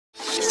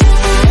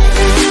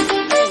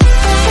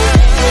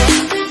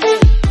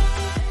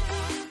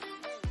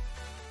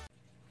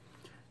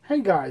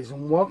Hey guys,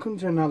 and welcome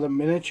to another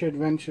Miniature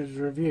Adventures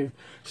review.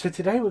 So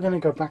today we're going to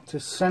go back to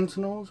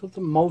Sentinels of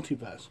the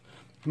Multiverse.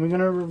 And we're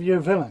going to review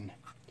a villain,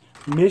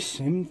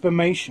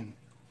 Misinformation.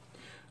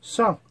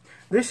 So,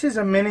 this is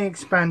a mini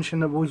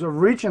expansion that was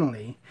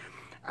originally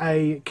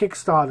a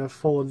Kickstarter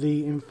for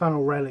the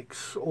Infernal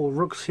Relics or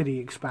Rook City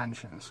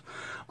expansions.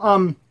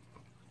 And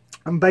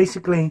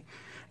basically,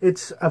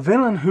 it's a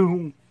villain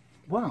who,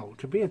 well,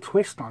 to be a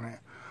twist on it,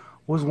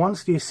 was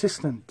once the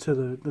assistant to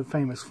the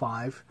famous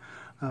five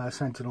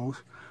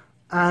Sentinels.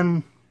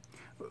 And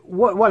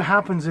what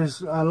happens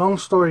is, long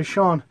story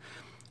short,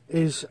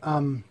 is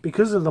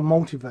because of the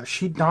multiverse,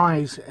 she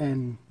dies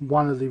in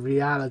one of the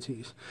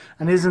realities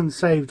and isn't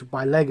saved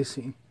by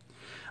legacy,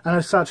 and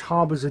as such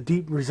harbors a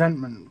deep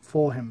resentment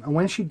for him. And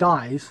when she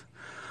dies,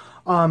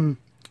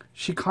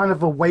 she kind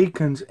of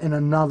awakens in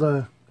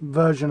another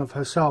version of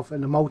herself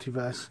in the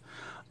multiverse,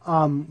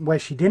 where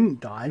she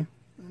didn't die.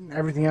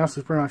 Everything else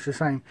is pretty much the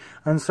same,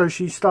 and so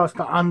she starts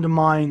to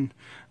undermine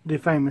the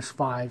famous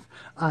five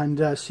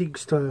and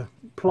seeks to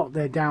plot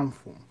their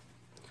downfall.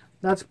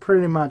 That's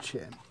pretty much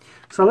it.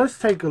 So let's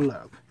take a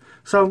look.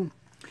 So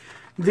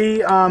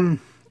the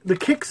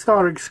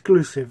Kickstarter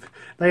exclusive,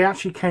 they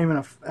actually came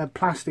in a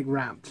plastic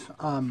wrapped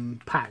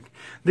pack.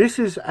 This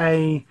is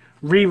a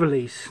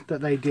re-release that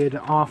they did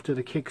after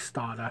the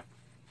Kickstarter.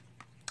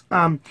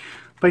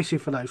 Basically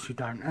for those who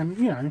don't, and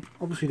you know,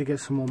 obviously to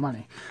get some more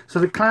money. So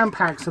the clan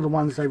packs are the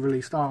ones they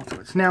released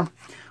afterwards. Now,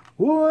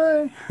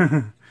 boy,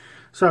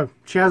 so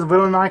she has a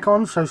villain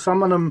icon. So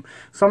some of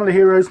the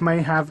heroes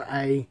may have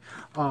a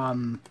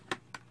that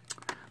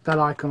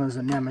icon as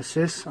a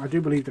nemesis. I do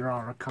believe there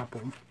are a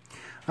couple.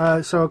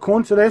 So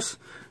according to this,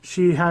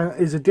 she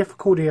is a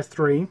difficulty of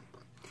 3.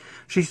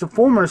 She's the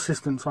former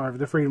assistant, sorry, of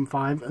the Freedom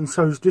 5, and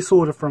sows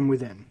disorder from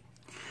within.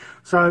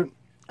 So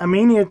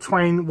Amelia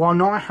Twain, while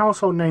not a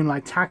household name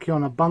like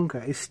Tachyon or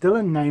Bunker, is still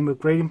a name of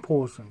great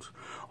importance.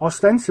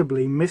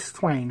 Ostensibly, Miss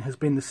Twain has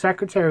been the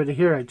secretary of the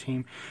hero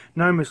team,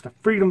 known as the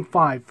Freedom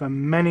 5, for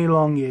many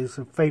long years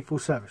of faithful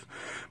service.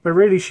 But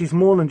really, she's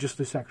more than just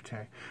a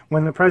secretary.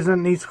 When the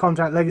president needs to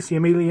contact Legacy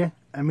Amelia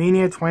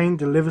Twain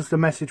delivers the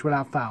message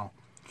without fail.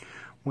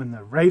 When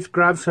the Wraith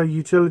grabs her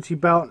utility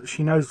belt,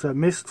 she knows that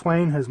Miss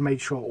Twain has made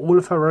sure all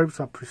of her ropes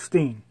are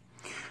pristine.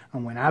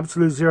 And when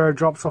Absolute Zero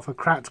drops off a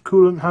cracked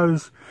coolant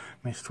hose,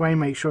 Miss Twain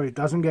makes sure it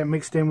doesn't get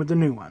mixed in with the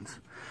new ones.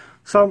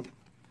 So,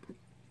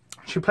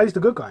 she plays the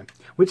good guy,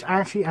 which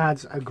actually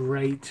adds a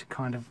great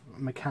kind of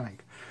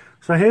mechanic.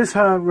 So here's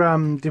her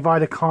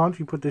divider card.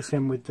 You put this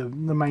in with the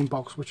main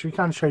box, which we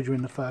kind of showed you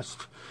in the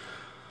first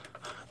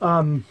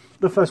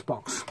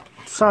box.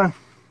 So,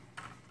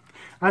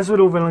 as with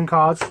all villain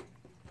cards,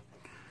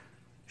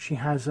 she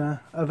has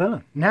a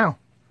villain. Now,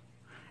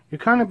 you're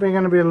kind of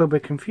going to be a little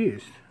bit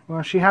confused.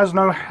 Well, she has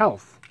no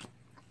health.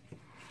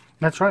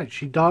 That's right,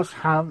 she does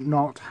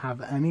not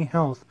have any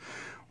health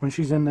when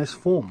she's in this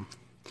form.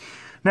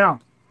 Now,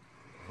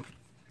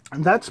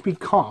 that's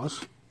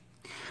because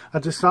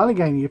at the start of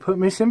the game, you put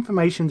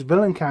Misinformation's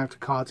villain character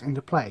cards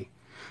into play.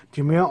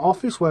 Demure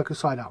office worker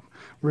side up.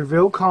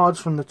 Reveal cards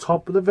from the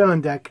top of the villain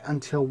deck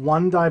until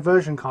one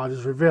diversion card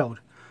is revealed.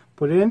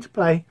 Put it into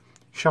play,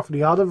 shuffle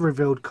the other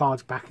revealed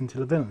cards back into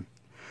the villain.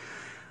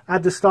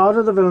 At the start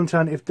of the villain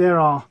turn, if there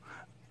are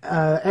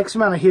X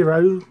amount of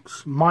heroes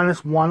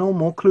minus 1 or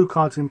more clue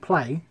cards in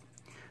play,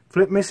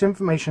 flip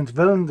Misinformation's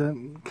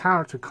villain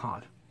character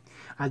card.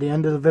 At the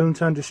end of the villain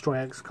turn, destroy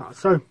X card.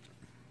 So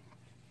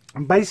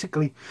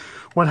basically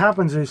what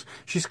happens is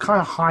she's kind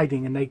of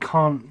hiding and they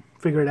can't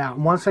figure it out.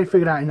 And once they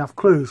figured out enough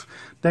clues,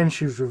 then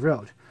she's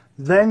revealed.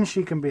 Then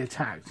she can be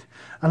attacked.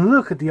 And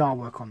look at the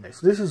artwork on this.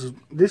 This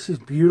is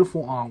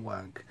beautiful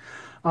artwork.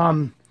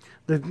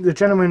 The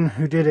gentleman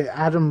who did it,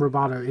 Adam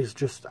Robato, is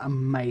just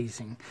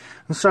amazing.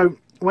 And so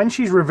when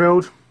she's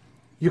revealed,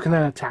 you can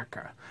then attack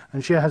her.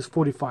 And she has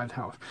 45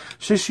 health.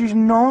 So she's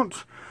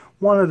not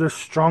one of the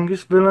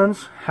strongest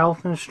villains,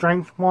 health and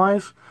strength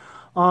wise.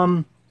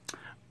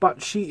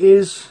 But she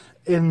is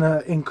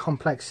in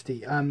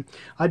complexity.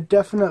 I'd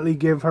definitely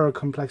give her a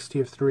complexity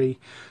of 3.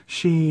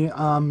 She,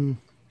 you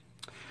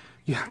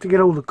have to get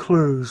all the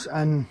clues,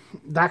 and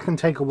that can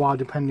take a while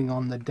depending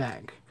on the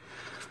deck.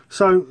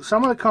 So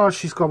some of the cards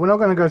she's got, we're not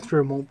going to go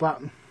through them all,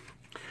 but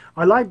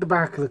I like the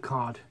back of the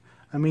card.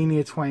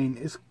 Amelia Twain,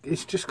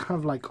 it's just kind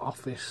of like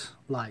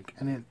office-like,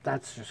 and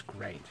that's just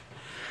great.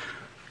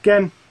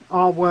 Again,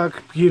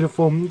 artwork,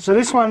 beautiful. So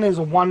this one is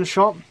a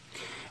one-shot.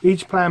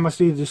 Each player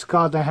must either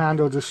discard their hand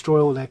or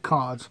destroy all their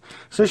cards.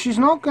 So she's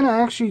not going to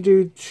actually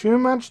do too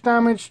much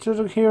damage to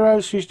the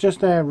heroes. She's just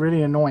there,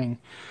 really annoying.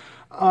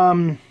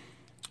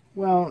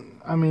 Well,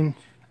 I mean,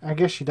 I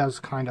guess she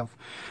does kind of.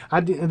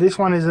 This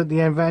one is at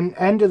the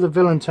end of the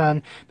villain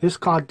turn. This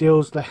card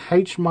deals the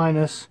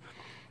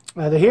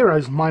the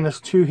heroes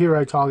minus 2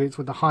 hero targets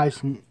with the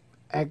highest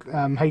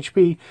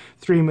HP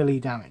 3 melee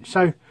damage.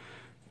 So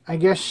I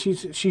guess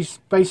she's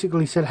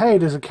basically said, hey,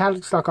 there's a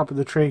cat stuck up in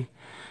the tree.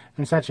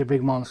 And it's actually a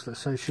big monster,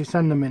 so she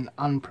sent them in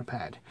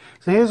unprepared.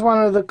 So here's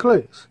one of the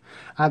clues.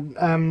 At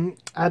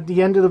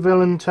the end of the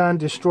villain turn,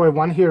 destroy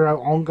one hero,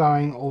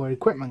 ongoing, or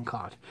equipment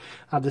card.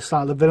 At the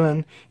start of the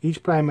villain,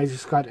 each player may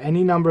discard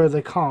any number of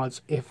their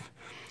cards. If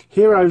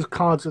heroes'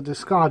 cards are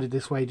discarded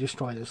this way,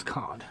 destroy this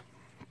card.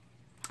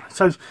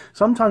 So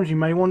sometimes you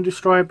may want to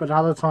destroy it, but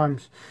other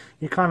times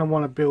you kind of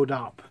want to build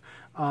up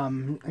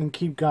and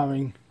keep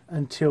going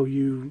until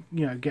you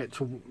get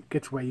to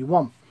where you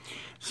want.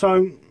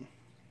 So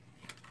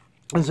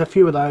there's a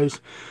few of those.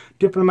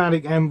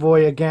 Diplomatic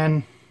Envoy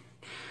again.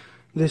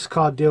 This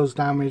card deals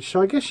damage,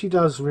 so I guess she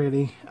does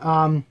really.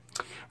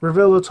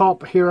 Reveal the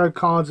top hero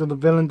cards of the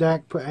villain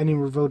deck. Put any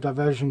revealed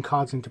diversion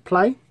cards into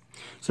play.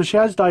 So she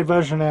has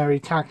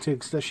diversionary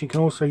tactics that she can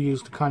also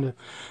use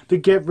to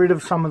get rid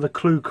of some of the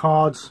clue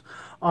cards,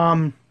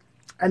 and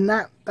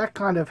that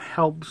kind of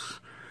helps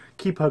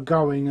keep her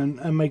going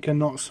and make her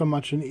not so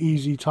much an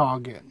easy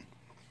target.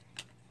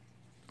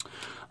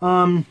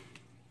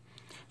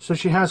 So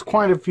she has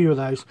quite a few of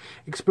those.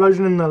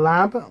 Explosion in the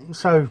lab.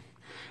 So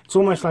it's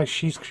almost like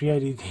she's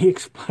created the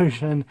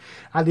explosion.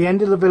 At the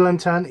end of the villain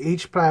turn,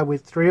 each player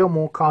with 3 or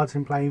more cards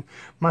in play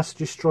must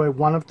destroy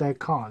one of their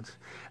cards.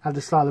 At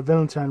the start of the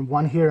villain turn,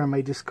 one hero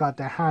may discard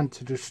their hand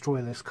to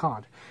destroy this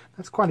card.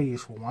 That's quite a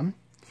useful one.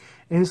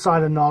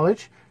 Insider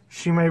knowledge.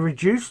 She may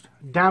reduce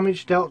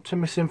damage dealt to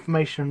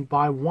misinformation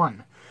by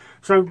 1.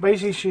 So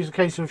basically she's a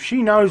case of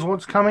she knows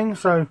what's coming,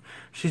 so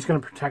she's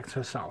going to protect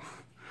herself.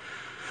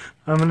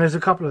 And there's a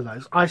couple of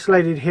those.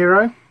 Isolated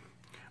hero.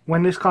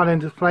 When this card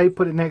enters play,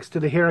 put it next to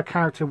the hero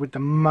character with the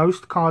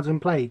most cards in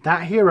play.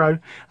 That hero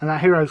and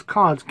that hero's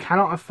cards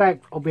cannot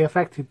affect or be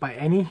affected by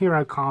any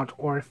hero card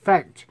or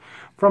effect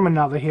from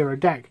another hero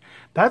deck.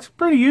 That's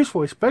pretty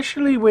useful,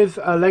 especially with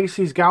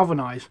Legacy's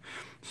Galvanize.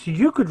 So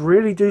you could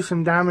really do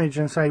some damage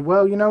and say,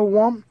 well, you know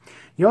what?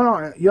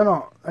 You're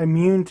not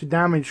immune to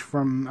damage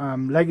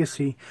from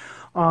Legacy,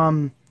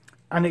 and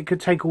it could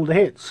take all the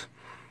hits.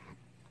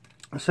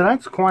 So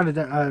that's quite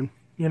a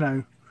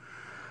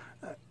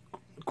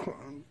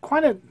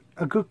quite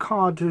a good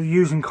card to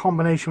use in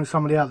combination with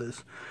some of the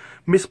others.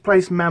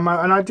 Misplaced memo,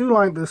 and I do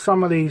like that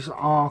some of these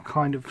are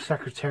kind of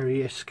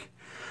secretary-esque.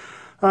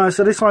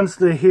 So this one's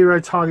the hero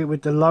target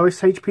with the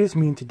lowest HP is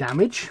immune to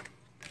damage.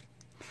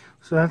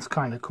 So that's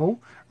kind of cool.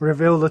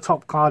 Reveal the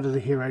top card of the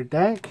hero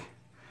deck.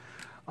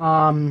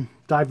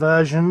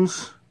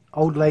 Diversions.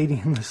 Old lady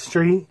in the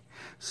street.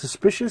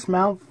 Suspicious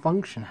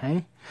malfunction, hey?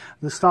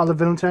 At the start of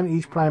the villain turn,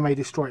 each player may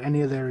destroy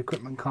any of their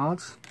equipment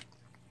cards.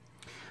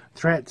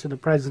 Threat to the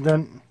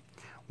president.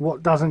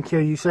 What doesn't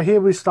kill you? So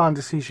here we're starting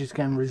to see she's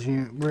getting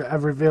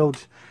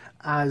revealed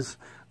as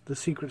the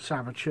secret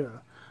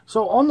saboteur.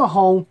 So on the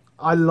whole,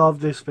 I love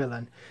this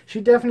villain.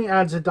 She definitely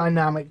adds a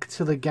dynamic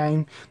to the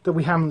game that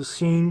we haven't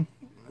seen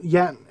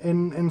yet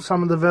in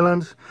some of the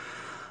villains.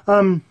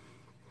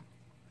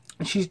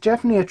 She's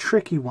definitely a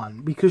tricky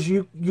one because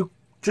you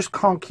just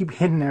can't keep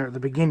hitting her at the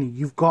beginning.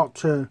 You've got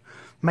to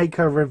make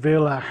her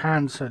reveal her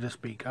hand, so to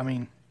speak. I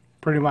mean,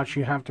 pretty much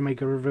you have to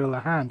make her reveal her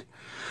hand.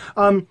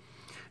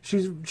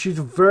 She's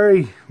a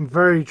very,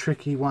 very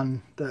tricky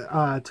one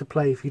to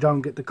play if you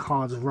don't get the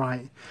cards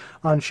right.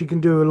 And she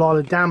can do a lot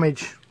of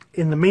damage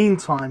in the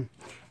meantime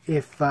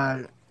if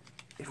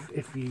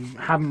you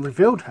haven't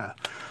revealed her.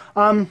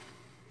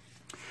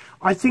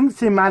 I think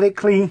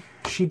thematically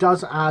she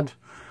does add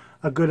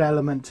a good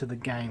element to the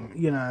game.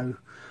 You know,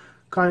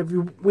 kind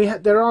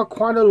of there are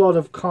quite a lot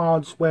of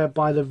cards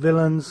whereby the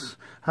villains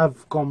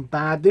have gone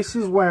bad. This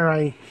is where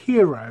a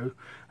hero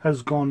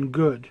has gone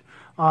good.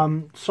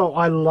 So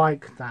I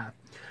like that.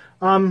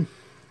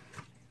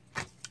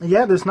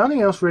 Yeah, there's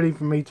nothing else really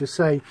for me to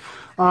say.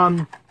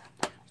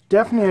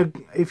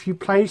 Definitely, if you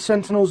play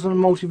Sentinels in the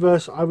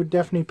Multiverse, I would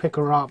definitely pick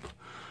her up.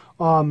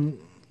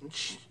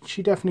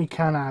 She definitely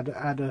can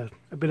add a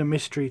bit of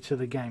mystery to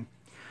the game.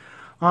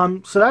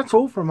 So that's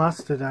all from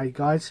us today,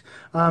 guys.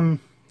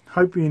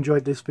 Hope you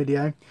enjoyed this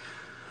video.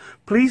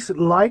 Please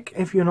like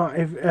if you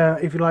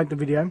like the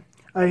video.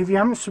 If you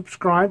haven't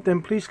subscribed,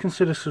 then please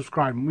consider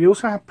subscribing. We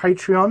also have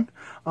Patreon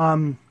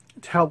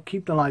to help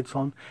keep the lights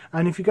on.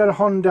 And if you go to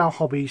Hollandale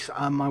Hobbies,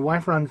 my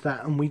wife runs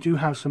that, and we do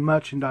have some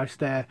merchandise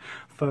there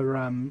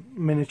for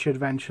miniature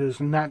adventures,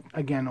 and that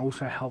again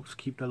also helps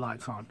keep the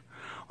lights on.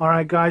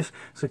 Alright guys,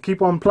 so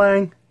keep on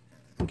playing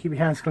and keep your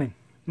hands clean.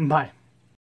 Bye.